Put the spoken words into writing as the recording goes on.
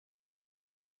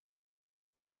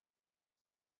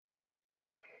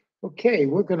Okay,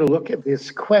 we're going to look at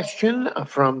this question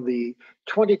from the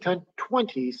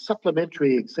 2020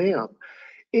 supplementary exam.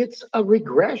 It's a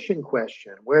regression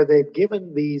question where they've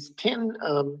given these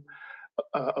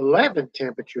 11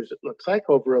 temperatures, it looks like,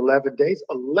 over 11 days,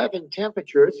 11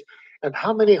 temperatures, and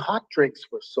how many hot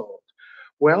drinks were sold.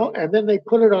 Well, and then they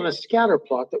put it on a scatter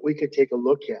plot that we could take a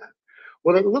look at.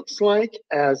 Well, it looks like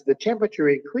as the temperature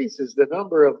increases, the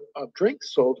number of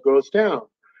drinks sold goes down.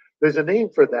 There's a name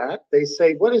for that. They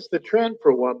say, what is the trend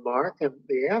for 1 mark? And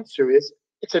the answer is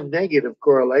it's a negative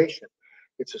correlation.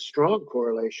 It's a strong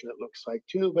correlation, it looks like,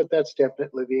 too, but that's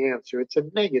definitely the answer. It's a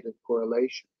negative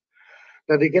correlation.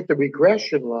 Now, to get the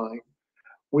regression line,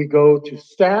 we go to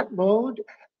stat mode,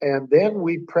 and then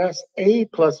we press A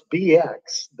plus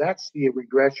BX. That's the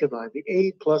regression line, the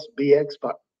A plus BX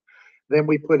button. Then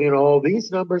we put in all these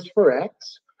numbers for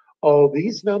X, all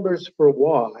these numbers for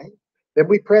Y. Then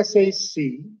we press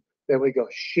AC. Then we go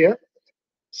Shift,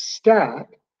 Stat,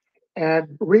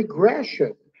 and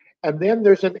Regression. And then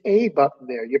there's an A button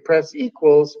there. You press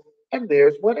equals, and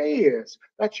there's what A is.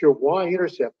 That's your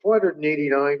y-intercept,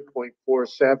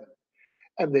 489.47.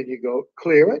 And then you go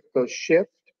clear it, go Shift,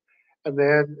 and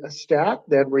then a stat,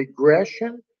 then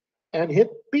regression, and hit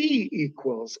B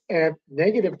equals, and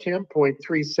negative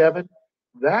 10.37.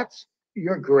 That's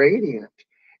your gradient.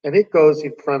 And it goes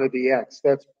in front of the X.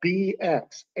 That's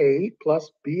BX, A plus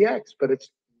BX, but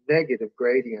it's negative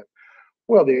gradient.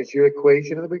 Well, there's your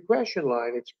equation of the regression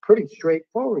line. It's pretty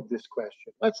straightforward, this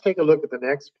question. Let's take a look at the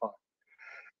next part.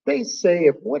 They say,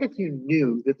 what if you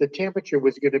knew that the temperature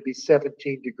was going to be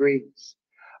 17 degrees?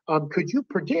 Could you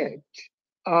predict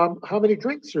how many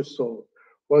drinks are sold?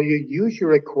 Well, you use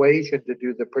your equation to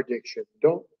do the prediction.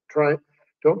 Don't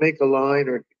make a line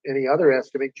or any other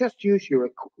estimate. Just use your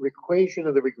equation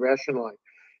of the regression line.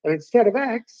 And instead of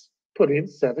X, put in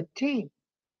 17.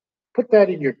 Put that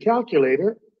in your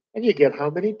calculator, and you get how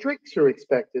many drinks are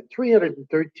expected,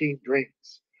 313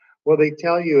 drinks. Well, they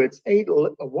tell you it's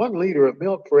 1 liter of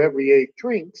milk for every 8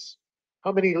 drinks.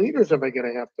 How many liters am I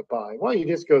going to have to buy? Well, you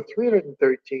just go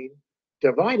 313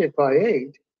 divided by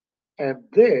 8, and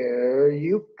there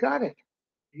you've got it.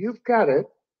 You've got it.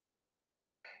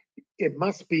 It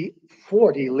must be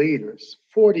 40 liters.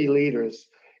 40 liters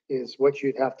is what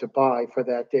you'd have to buy for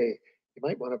that day. You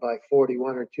might want to buy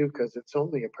 41 or 2 because it's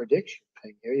only a prediction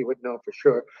thing here. You wouldn't know for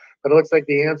sure. But it looks like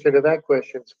the answer to that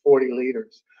question is 40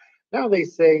 liters. Now they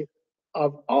say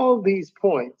of all these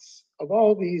points, of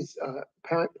all these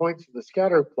points in the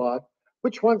scatter plot,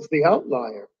 which one's the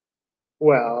outlier?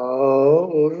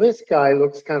 Well, this guy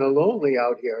looks kind of lonely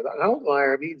out here. An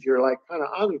outlier means you're like kind of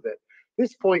out of it.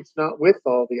 This point's not with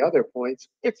all the other points.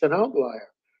 It's an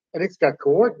outlier. And it's got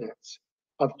coordinates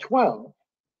of 12,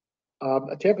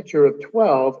 a temperature of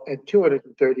 12 and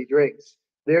 230 drinks.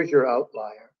 There's your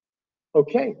outlier.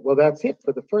 Okay, well, that's it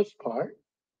for the first part,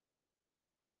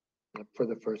 for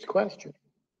the first question.